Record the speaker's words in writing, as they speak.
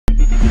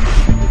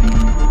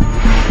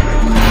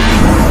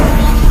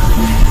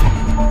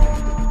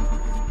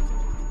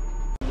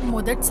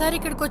మొదటిసారి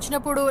ఇక్కడికి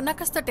వచ్చినప్పుడు నాకు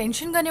కాస్త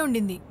టెన్షన్గానే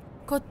ఉండింది.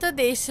 కొత్త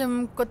దేశం,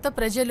 కొత్త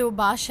ప్రజలు,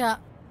 భాష.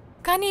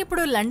 కానీ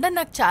ఇప్పుడు లండన్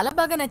నాకు చాలా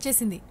బాగా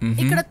నచ్చేసింది.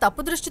 ఇక్కడ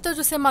తప్పు దృష్టితో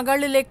చూసే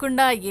మగాళ్ళు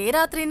లేకుండా ఏ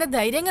రాత్రైనా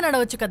ధైర్యంగా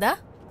నడవచ్చు కదా.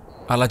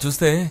 అలా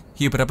చూస్తే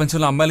ఈ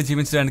ప్రపంచంలో అమ్మాయిలు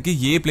జీవించడానికి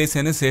ఏ ప్లేస్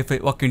అయినా సేఫ్,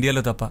 ఒక్క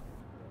ఇండియాలో తప్ప.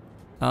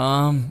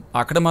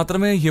 అక్కడ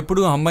మాత్రమే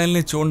ఎప్పుడు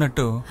అమ్మాయిల్ని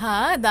చూడనట్టు.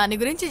 దాని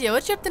గురించి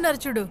ఎవరు చెప్తున్నారు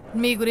చూడు.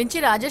 మీ గురించి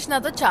రాజేష్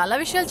నాతో చాలా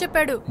విషయాలు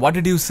చెప్పాడు. What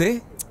did you say?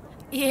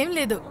 ఏం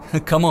లేదు.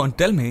 Come on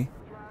tell me.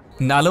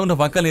 నాలో ఉన్న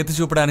వంకలు ఎత్తి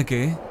చూపడానికి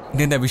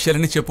నేను ఆ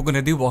విషయాలని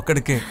చెప్పుకునేది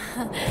ఒక్కడికే,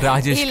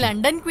 రాజేష్. ఈ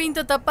లండన్ క్వీన్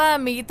తో తప్ప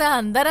మిగతా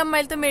అందరు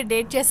అమ్మాయిలతో మీరు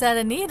డేట్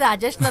చేశారని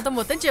రాజేష్ నాతో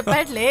మొత్తం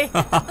చెప్పాట్లే.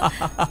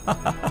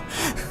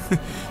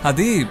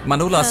 అది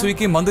మన ఊళ్ళో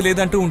అసూయకి మందు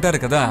లేదంటూ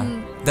ఉంటారు కదా,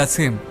 దట్స్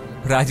హిమ్,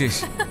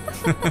 రాజేష్.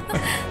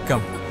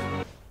 కమ్.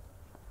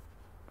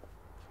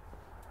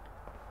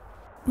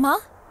 మా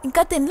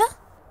ఇంకా తినలా?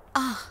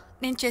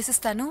 నేను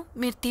చేసిస్తాను,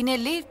 మీరు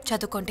తినేళ్ళి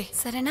చదువుకోండి,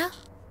 సరేనా?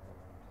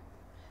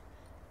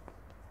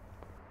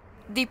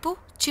 దీపు,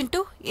 చింటూ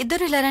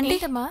ఇద్దరు ఇలా రండి.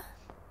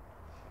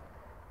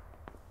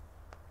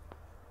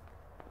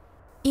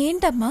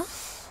 ఏంటమ్మా?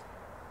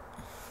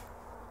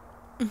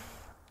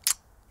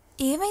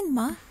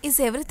 ఏమైందమ్మా? Is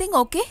everything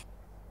okay?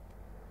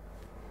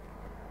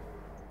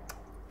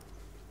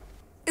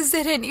 Is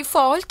there any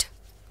fault?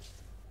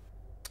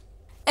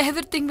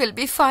 Everything will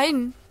be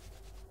fine.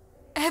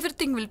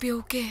 Everything will be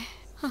okay.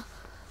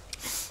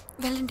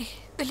 వెళ్ళండి,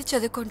 వెళ్ళి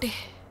చదువుకోండి,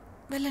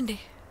 వెళ్ళండి.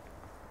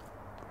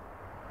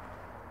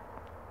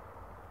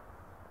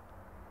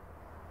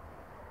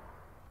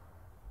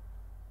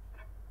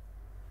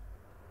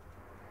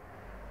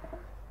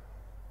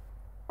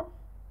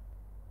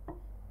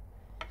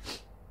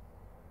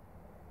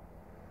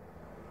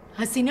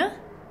 Hasina,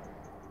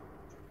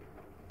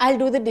 I'll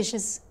do the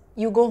dishes.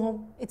 You go home.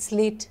 It's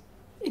late.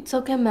 It's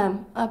okay, ma'am.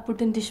 I'll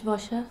put in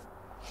dishwasher.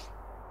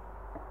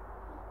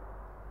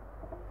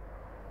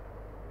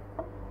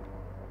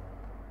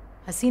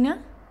 Hasina,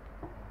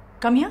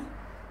 come here.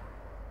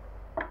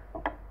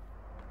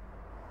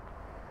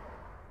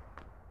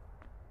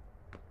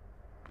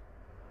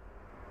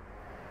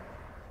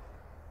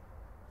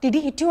 Did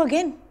he hit you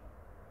again?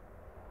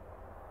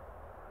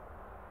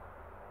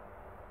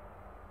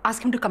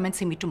 Ask him to come and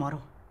see me tomorrow.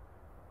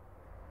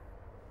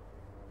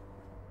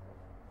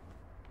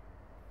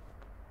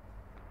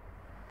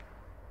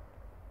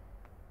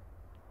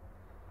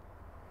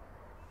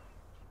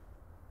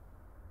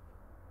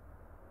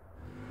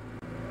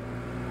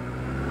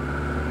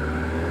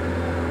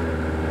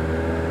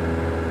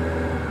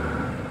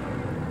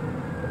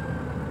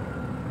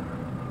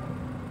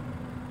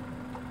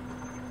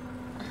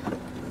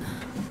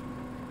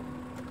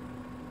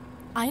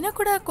 అయినా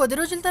కూడా కొద్ది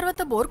రోజుల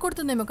తర్వాత bore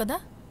కొడుతుందేమో కదా.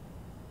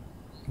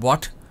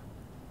 What?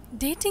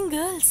 Dating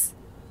girls.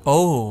 ఓ,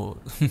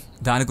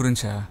 దాని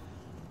గురించా?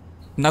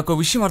 నాకు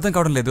విషయం అర్థం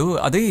కావడం లేదు.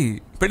 అదే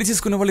పెళ్లి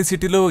చేసుకునే వాళ్ళు ఈ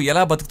సిటీలో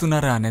ఎలా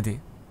బతుకుతున్నారా అనేది.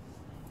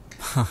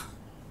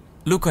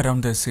 Look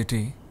around the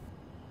city.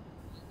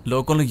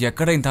 లోకంలో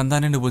ఎక్కడ ఇంత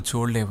అందాన్ని నువ్వు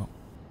చూడలేవు.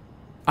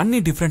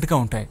 అన్నీ డిఫరెంట్గా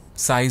ఉంటాయి,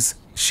 size,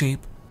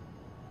 shape.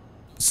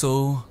 So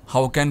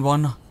how can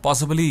one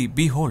possibly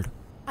be hold?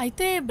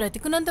 అయితే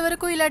బ్రతికున్నంత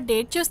వరకు ఇలా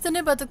డేట్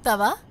చేస్తూనే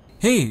బతుకుతావా?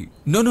 హే,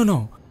 నో నో నో,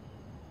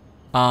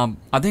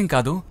 అదేం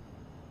కాదు.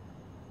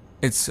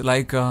 ఇట్స్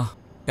లైక్,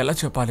 ఎలా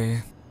చెప్పాలి,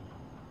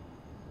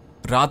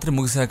 రాత్రి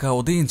ముగిశాక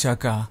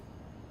ఉదయించాక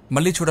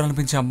మళ్ళీ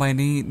చూడాలనిపించే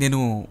అమ్మాయిని నేను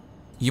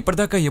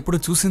ఇప్పటిదాకా ఎప్పుడు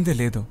చూసిందే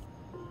లేదు.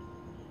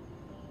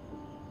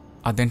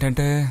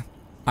 అదేంటంటే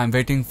I'm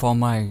waiting for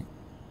my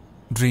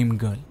dream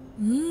girl.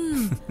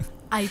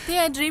 అయితే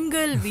ఆ డ్రీమ్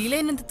గర్ల్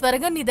వీలైనంత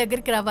త్వరగా నీ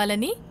దగ్గరికి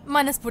రావాలని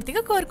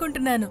మనస్ఫూర్తిగా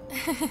కోరుకుంటున్నాను.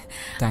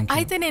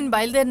 అయితే నేను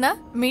బయలుదేరినా,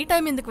 మీ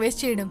టైం ఎందుకు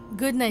వేస్ట్ చేయడం.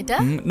 Good night.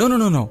 No no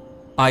no no,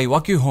 I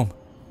walk you home.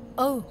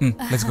 Oh,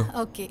 let's go.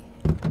 Okay.